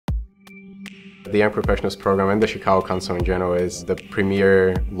The Young Professionals Program and the Chicago Council in general is the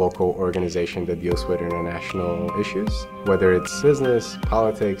premier local organization that deals with international issues, whether it's business,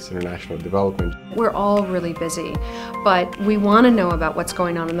 politics, international development. We're all really busy, but we want to know about what's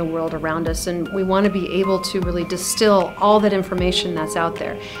going on in the world around us, and we want to be able to really distill all that information that's out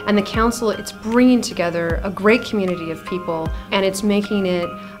there. And the Council, it's bringing together a great community of people, and it's making it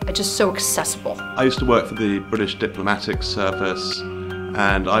just so accessible. I used to work for the British Diplomatic Service,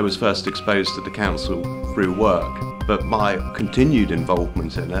 and I was first exposed to the Council through work, but my continued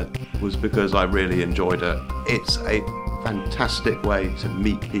involvement in it was because I really enjoyed it. It's a fantastic way to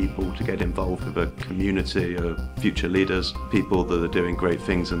meet people, to get involved with a community of future leaders, people that are doing great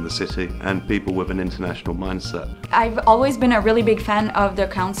things in the city, and people with an international mindset. I've always been a really big fan of the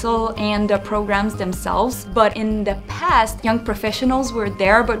Council and the programs themselves, but in the past, young professionals were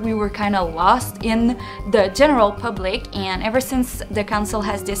there, but we were kind of lost in the general public, and ever since the Council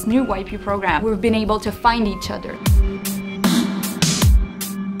has this new YP program, we've been able to find each other.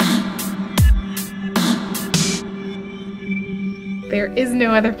 There is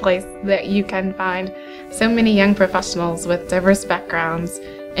no other place that you can find so many young professionals with diverse backgrounds,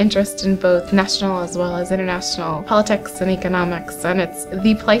 interest in both national as well as international politics and economics, and it's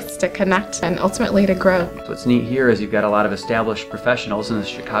the place to connect and ultimately to grow. What's neat here is you've got a lot of established professionals in the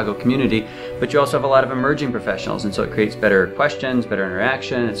Chicago community, but you also have a lot of emerging professionals, and so it creates better questions, better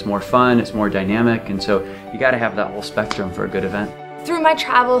interaction, it's more fun, it's more dynamic, and so you got to have that whole spectrum for a good event. Through my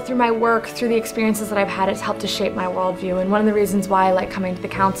travel, through my work, through the experiences that I've had, it's helped to shape my worldview. And one of the reasons why I like coming to the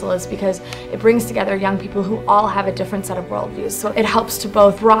Council is because it brings together young people who all have a different set of worldviews. So it helps to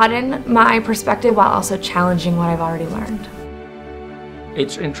both broaden my perspective while also challenging what I've already learned.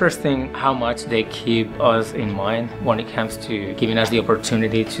 It's interesting how much they keep us in mind when it comes to giving us the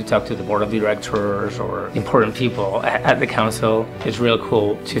opportunity to talk to the board of directors or important people at the Council. It's real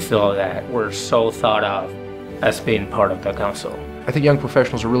cool to feel that we're so thought of as being part of the Council. I think young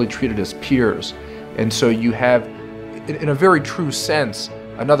professionals are really treated as peers, and so you have, in a very true sense,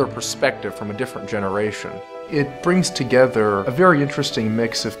 another perspective from a different generation. It brings together a very interesting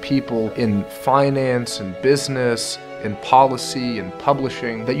mix of people in finance and business, in policy and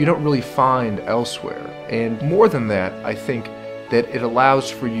publishing that you don't really find elsewhere. And more than that, I think that it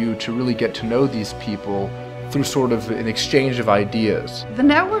allows for you to really get to know these people through sort of an exchange of ideas. The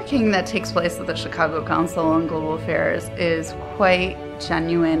networking that takes place at the Chicago Council on Global Affairs is quite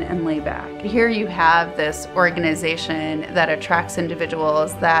genuine and laid back. Here you have this organization that attracts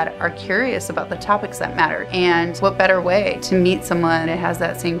individuals that are curious about the topics that matter, and what better way to meet someone that has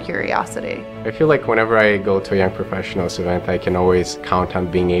that same curiosity. I feel like whenever I go to a Young Professionals event, I can always count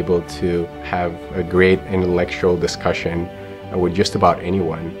on being able to have a great intellectual discussion with just about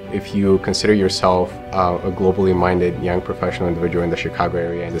anyone. If you consider yourself a globally minded young professional individual in the Chicago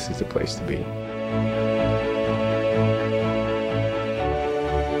area, this is the place to be.